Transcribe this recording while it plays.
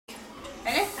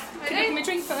me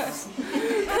drink first.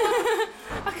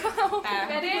 I can't.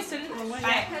 Ready?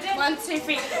 Right. 1, 2,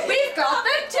 3. We've got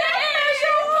the tape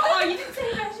measure! Oh, you didn't say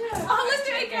measure. Oh, let's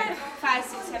do it again. 5,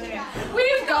 6, 7, 8.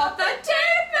 We've got the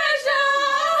tape measure!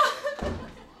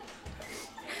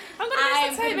 I'm gonna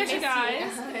miss the tape measure,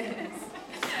 guys.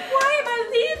 Why am I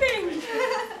leaving?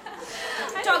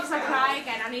 Dogs, I cry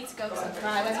again. I need to go because I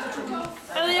cry. Where's my drink?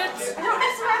 Elliot, I don't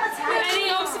necessarily have a tape. any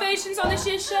observations on this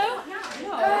year's show?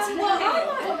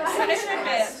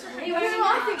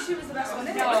 I think she was the best one.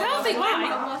 I don't think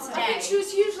mine. I think she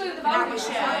was usually the best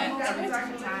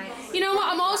one. You know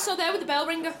what? I'm also there with the bell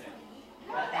ringer.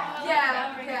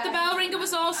 Yeah. The bell ringer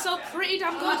was also pretty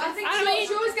damn good. I think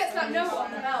she always gets that note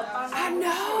on the bell. I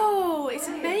know. It's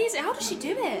amazing. How does she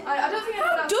do it? I don't think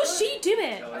anyone How else does she do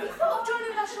it? Have you thought of joining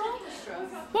the National Orchestra?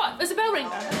 What? As a bell ringer?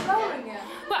 Bell ringer.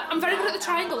 Well, I'm very good at the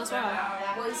triangle as well.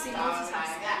 Well, you see,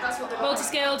 multitask. That's what they're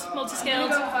Multi-skilled,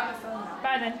 multi-skilled. Go and find my phone now.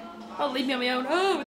 Bye then. Oh, leave me on my own. Oh.